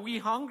hour, we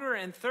hunger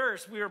and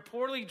thirst. We are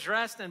poorly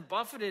dressed and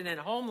buffeted and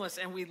homeless,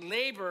 and we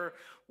labor,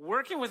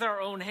 working with our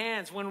own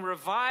hands. When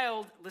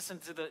reviled, listen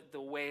to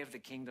the way of the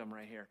kingdom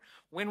right here.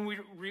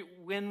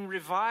 When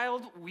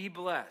reviled, we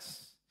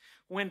bless.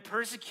 When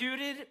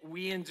persecuted,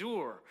 we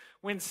endure.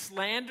 When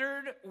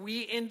slandered,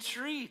 we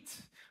entreat.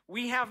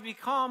 We have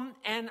become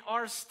and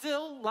are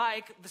still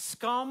like the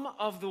scum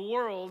of the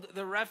world,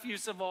 the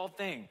refuse of all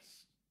things.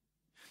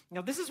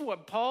 Now, this is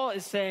what Paul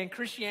is saying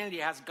Christianity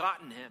has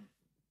gotten him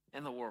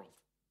in the world.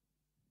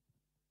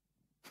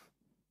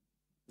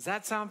 Does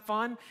that sound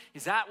fun?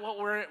 Is that what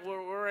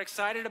we're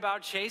excited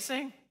about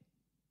chasing?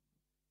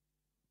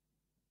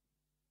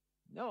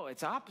 No,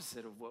 it's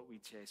opposite of what we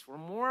chase. We're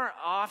more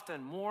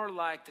often more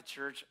like the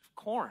church of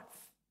Corinth,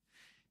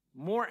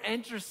 more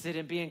interested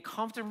in being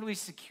comfortably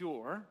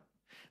secure,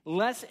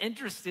 less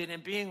interested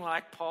in being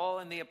like Paul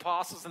and the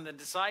apostles and the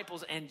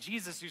disciples and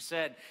Jesus, who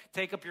said,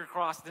 take up your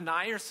cross,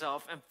 deny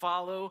yourself, and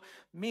follow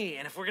me.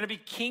 And if we're going to be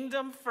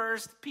kingdom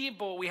first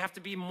people, we have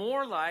to be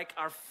more like,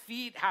 our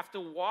feet have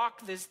to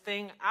walk this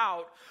thing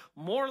out,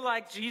 more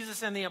like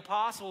Jesus and the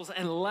apostles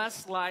and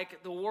less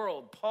like the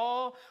world.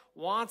 Paul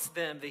wants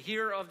them, the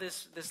hearer of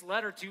this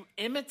letter, to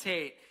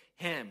imitate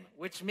him,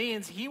 which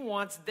means he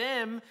wants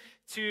them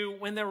to,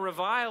 when they're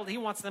reviled, he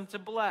wants them to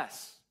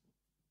bless.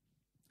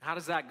 How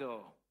does that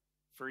go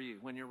for you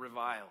when you're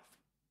reviled?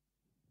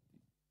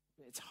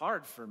 It's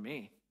hard for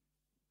me.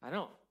 I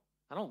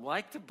don't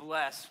like to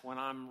bless when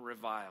I'm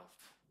reviled.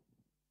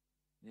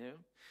 You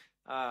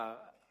know?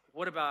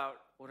 What about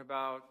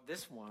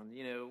this one?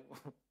 You know,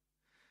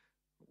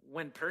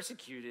 when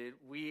persecuted,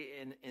 we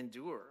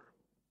endure.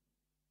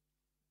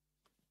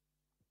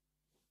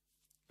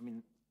 I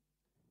mean,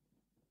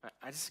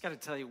 I just got to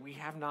tell you, we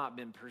have not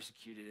been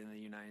persecuted in the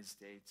United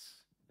States.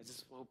 I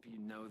just hope you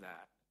know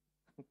that.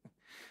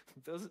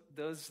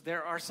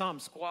 There are some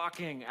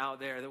squawking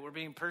out there that we're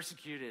being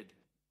persecuted.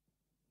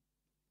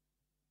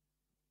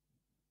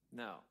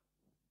 No.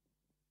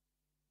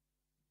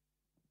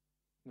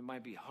 It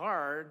might be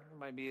hard. It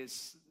might be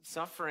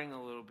suffering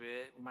a little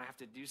bit. We might have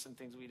to do some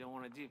things we don't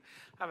want to do.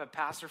 I have a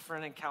pastor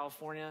friend in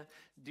California.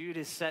 Dude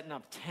is setting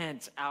up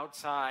tents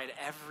outside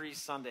every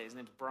Sunday. His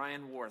name's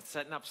Brian Worth.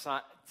 Setting up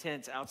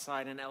tents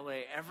outside in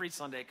LA every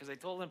Sunday because they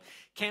told him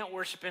can't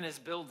worship in his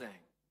building.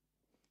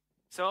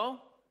 So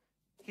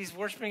he's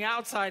worshiping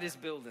outside his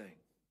building.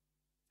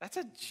 That's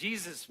a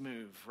Jesus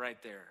move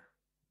right there.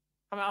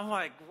 I'm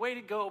like, way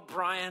to go,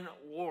 Brian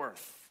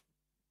Worth.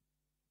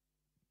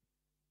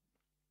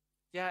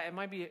 Yeah, it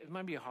might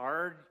be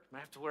hard. You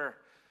might have to wear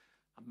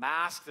a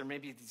mask. There may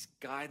be these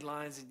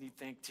guidelines, and you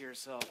think to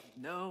yourself,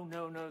 no,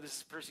 this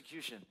is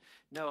persecution.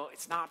 No,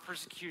 it's not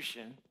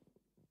persecution.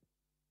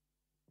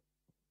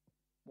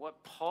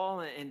 What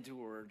Paul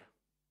endured,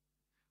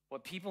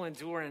 what people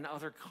endure in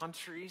other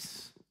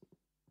countries,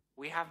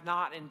 we have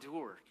not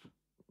endured.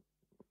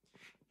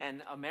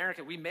 And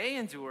America, we may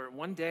endure it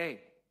one day.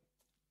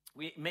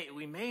 We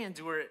may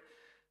endure it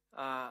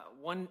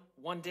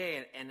one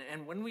day,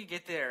 and when we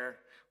get there,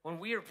 when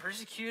we are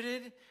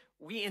persecuted,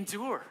 we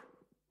endure.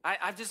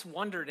 I've just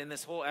wondered in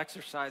this whole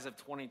exercise of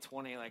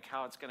 2020, like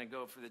how it's going to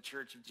go for the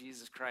Church of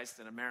Jesus Christ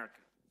in America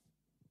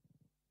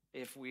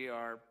if we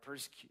are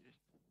persecuted.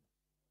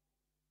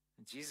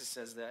 And Jesus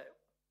says that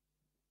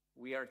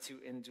we are to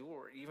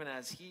endure, even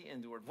as he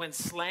endured. When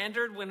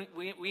slandered, when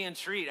we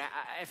entreat.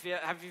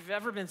 Have you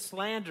ever been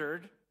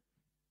slandered,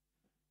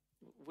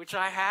 which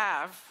I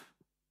have,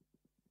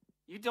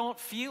 you don't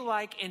feel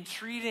like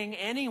entreating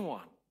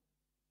anyone,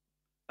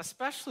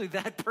 especially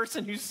that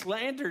person who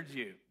slandered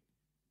you.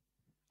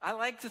 I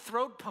like to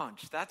throat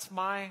punch. That's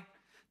my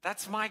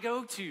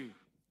go-to.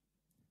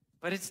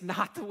 But it's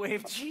not the way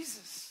of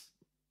Jesus.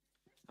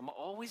 I'm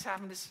always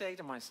having to say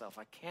to myself,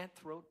 I can't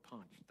throat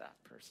punch that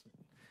person.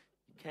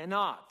 You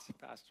cannot,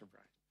 Pastor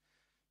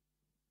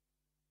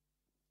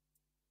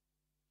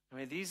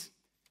Brian. I mean,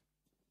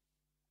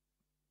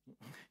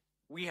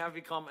 we have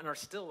become and are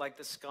still like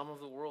the scum of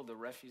the world, the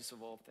refuse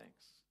of all things.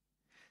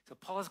 So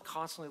Paul is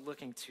constantly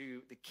looking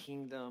to the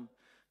kingdom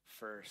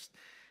first.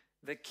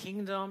 The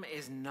kingdom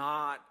is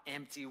not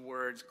empty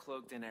words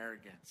cloaked in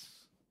arrogance.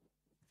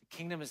 The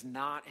kingdom is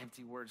not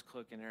empty words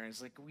cloaked in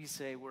arrogance. Like we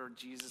say we're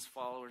Jesus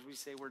followers. We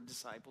say we're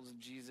disciples of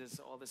Jesus,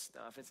 all this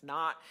stuff. It's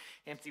not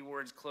empty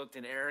words cloaked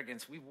in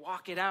arrogance. We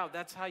walk it out.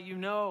 That's how you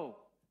know.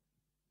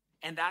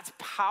 And that's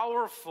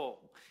powerful.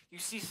 You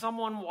see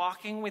someone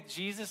walking with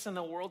Jesus in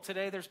the world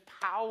today, there's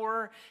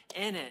power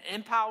in it,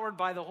 empowered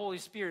by the Holy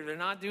Spirit. They're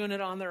not doing it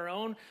on their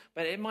own,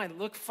 but it might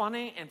look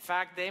funny. In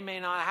fact, they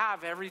may not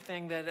have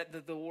everything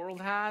that the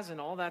world has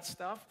and all that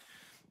stuff.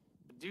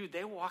 But dude,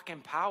 they walk in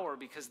power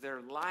because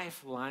their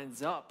life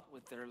lines up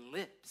with their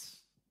lips.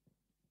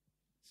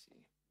 See?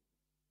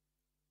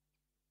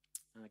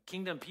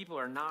 Kingdom people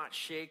are not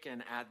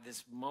shaken at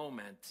this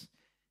moment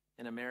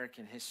in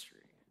American history,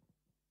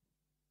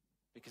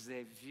 because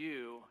they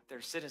view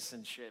their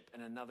citizenship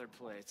in another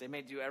place. They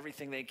may do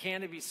everything they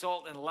can to be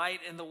salt and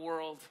light in the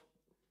world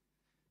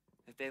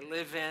that they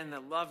live in,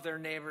 that love their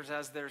neighbors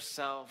as their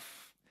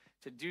self,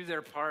 to do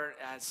their part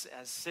as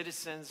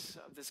citizens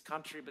of this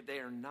country, but they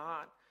are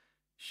not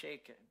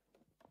shaken.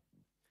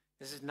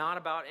 This is not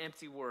about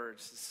empty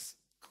words. This is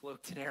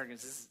cloaked in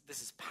arrogance.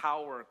 This is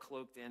power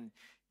cloaked in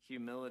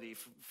humility.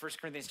 1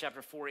 Corinthians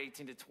chapter 4,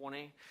 18 to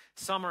 20.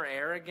 Some are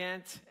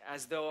arrogant,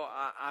 as though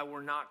I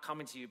were not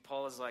coming to you.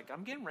 Paul is like,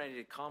 I'm getting ready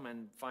to come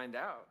and find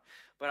out.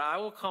 But I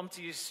will come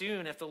to you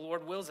soon if the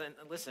Lord wills. And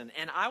listen,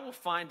 and I will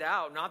find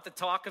out, not the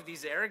talk of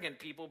these arrogant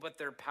people, but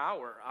their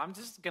power. I'm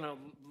just going to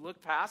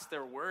look past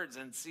their words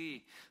and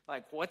see,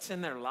 like, what's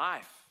in their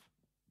life.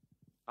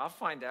 I'll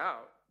find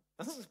out.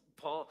 This is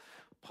Paul.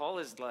 Paul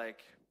is like,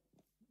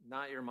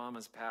 not your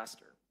mama's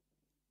pastor.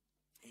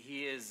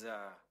 He is,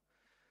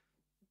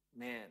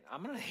 man,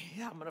 I'm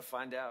gonna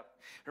find out.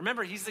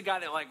 Remember, he's the guy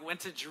that like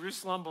went to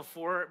Jerusalem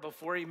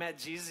before he met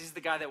Jesus. He's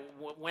the guy that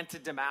went to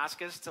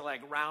Damascus to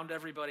like round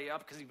everybody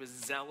up because he was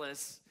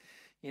zealous.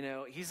 You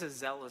know, he's a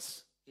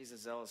zealous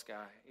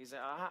guy. He's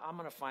like, I'm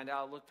gonna find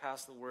out. I'll look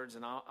past the words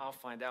and I'll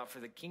find out. For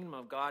the kingdom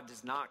of God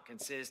does not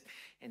consist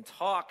in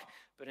talk,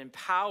 but in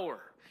power.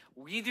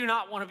 We do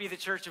not want to be the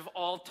church of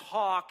all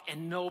talk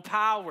and no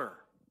power.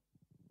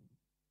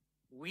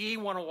 We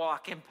want to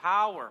walk in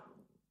power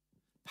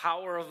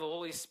of the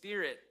Holy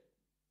Spirit.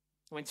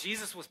 When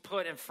Jesus was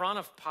put in front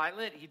of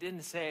Pilate, he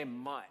didn't say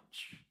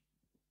much.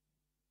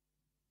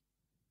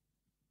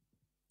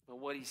 But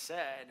what he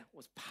said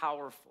was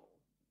powerful.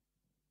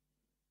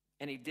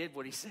 And he did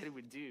what he said he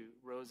would do,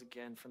 rose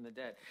again from the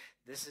dead.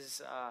 This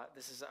is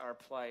our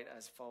plight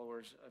as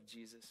followers of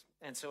Jesus.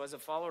 And so as a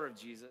follower of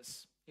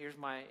Jesus, here's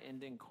my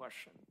ending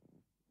question.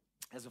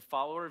 As a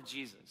follower of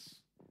Jesus,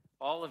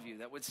 all of you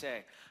that would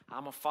say,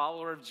 I'm a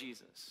follower of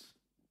Jesus.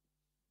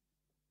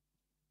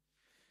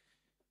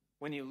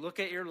 When you look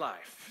at your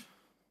life,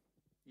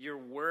 your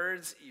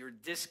words, your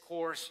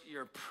discourse,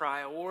 your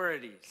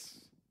priorities,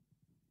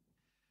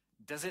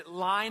 does it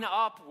line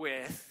up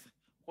with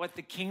what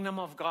the kingdom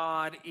of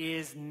God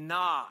is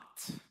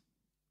not?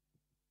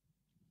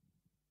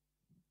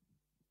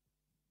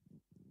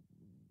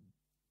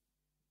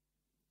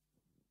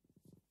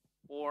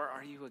 Or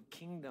are you a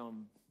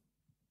kingdom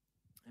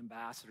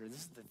ambassador?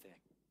 This is the thing.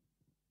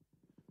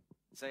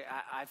 So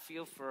I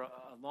feel for a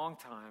long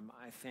time,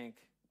 I think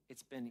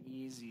it's been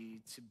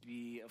easy to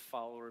be a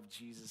follower of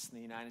Jesus in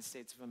the United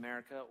States of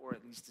America, or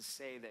at least to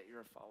say that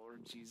you're a follower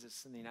of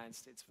Jesus in the United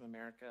States of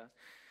America.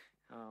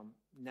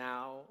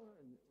 Now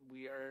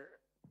we are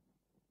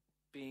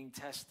being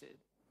tested,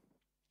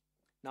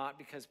 not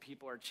because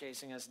people are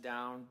chasing us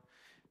down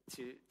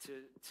to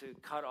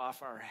cut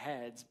off our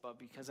heads, but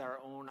because our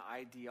own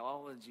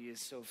ideology is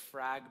so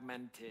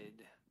fragmented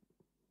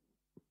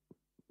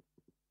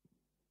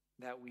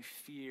that we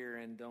fear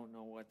and don't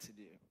know what to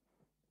do.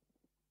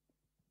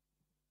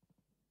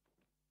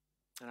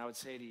 And I would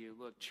say to you,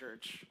 look,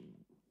 church,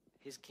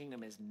 his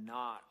kingdom is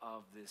not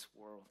of this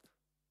world.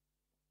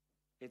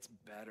 It's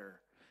better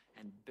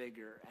and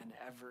bigger and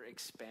ever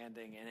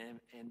expanding and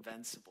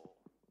invincible.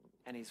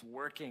 And he's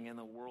working in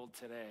the world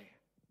today,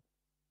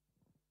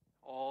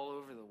 all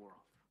over the world.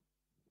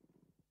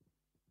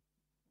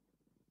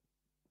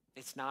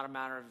 It's not a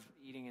matter of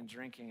eating and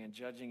drinking and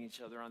judging each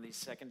other on these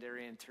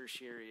secondary and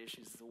tertiary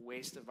issues. It's a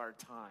waste of our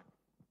time.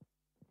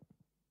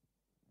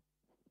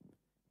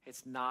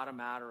 It's not a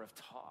matter of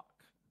talk.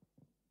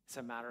 It's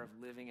a matter of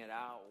living it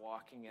out,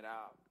 walking it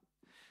out.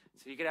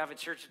 So you could have a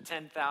church of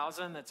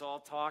 10,000 that's all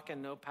talk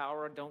and no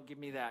power. Don't give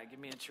me that. Give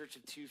me a church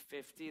of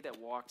 250 that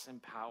walks in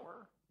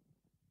power.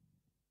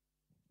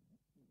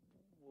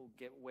 We'll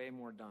get way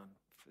more done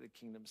for the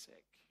kingdom's sake.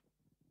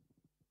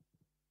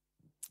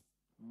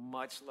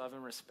 Much love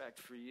and respect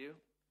for you,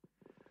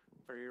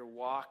 for your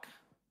walk,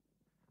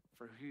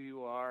 for who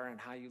you are and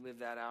how you live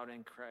that out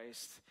in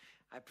Christ.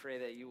 I pray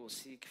that you will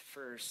seek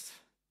first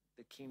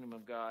the kingdom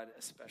of God,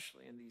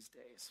 especially in these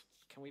days.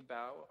 Can we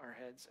bow our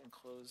heads and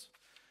close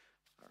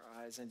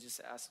our eyes and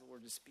just ask the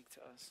Lord to speak to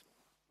us?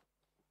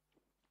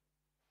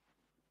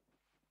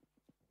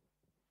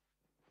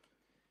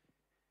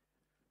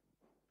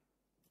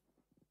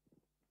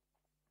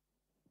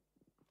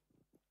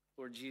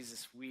 Lord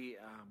Jesus, we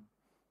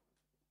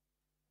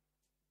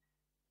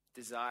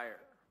desire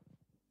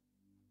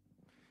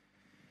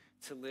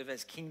to live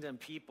as kingdom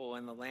people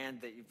in the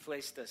land that you've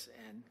placed us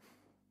in.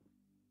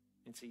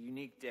 It's a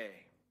unique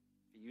day,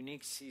 a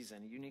unique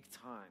season, a unique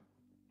time.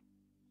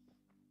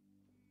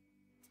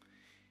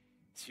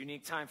 It's a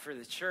unique time for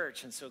the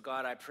church. And so,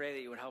 God, I pray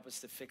that you would help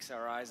us to fix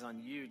our eyes on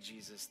you,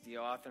 Jesus, the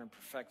author and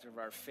perfecter of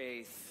our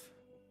faith,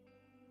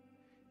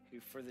 who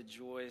for the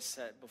joy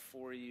set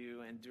before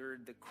you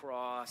endured the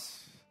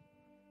cross,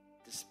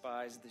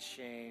 despised the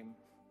shame,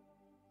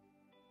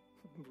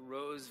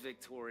 rose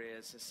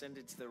victorious,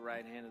 ascended to the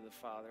right hand of the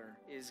Father,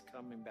 is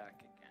coming back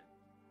again.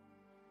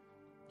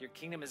 Your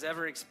kingdom is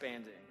ever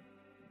expanding.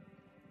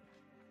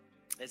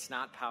 It's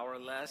not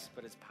powerless,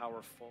 but it's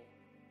powerful.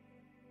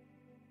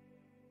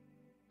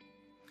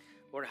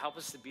 Lord, help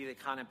us to be the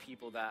kind of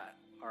people that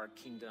are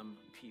kingdom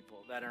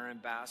people, that are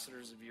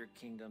ambassadors of your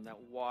kingdom, that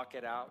walk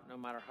it out no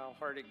matter how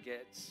hard it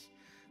gets.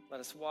 Let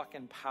us walk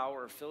in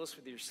power. Fill us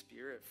with your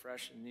Spirit,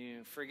 fresh and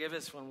new. Forgive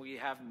us when we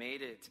have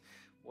made it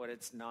what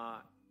it's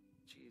not,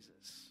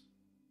 Jesus.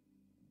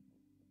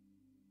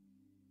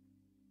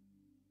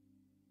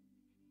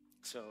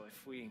 So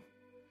if we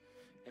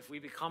If we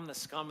become the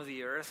scum of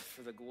the earth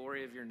for the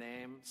glory of your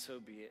name, so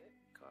be it,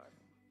 God.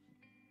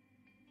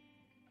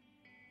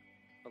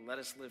 But let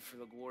us live for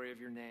the glory of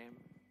your name.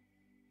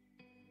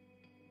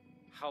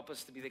 Help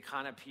us to be the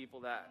kind of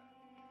people that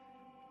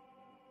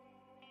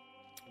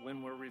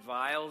when we're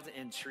reviled,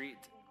 entreat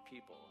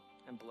people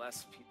and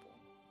bless people.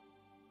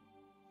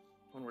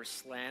 When we're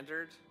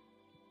slandered,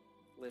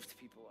 lift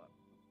people up.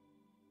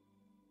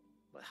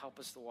 But help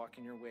us to walk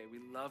in your way. We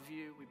love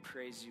you. We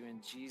praise you in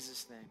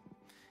Jesus' name.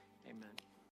 Amen.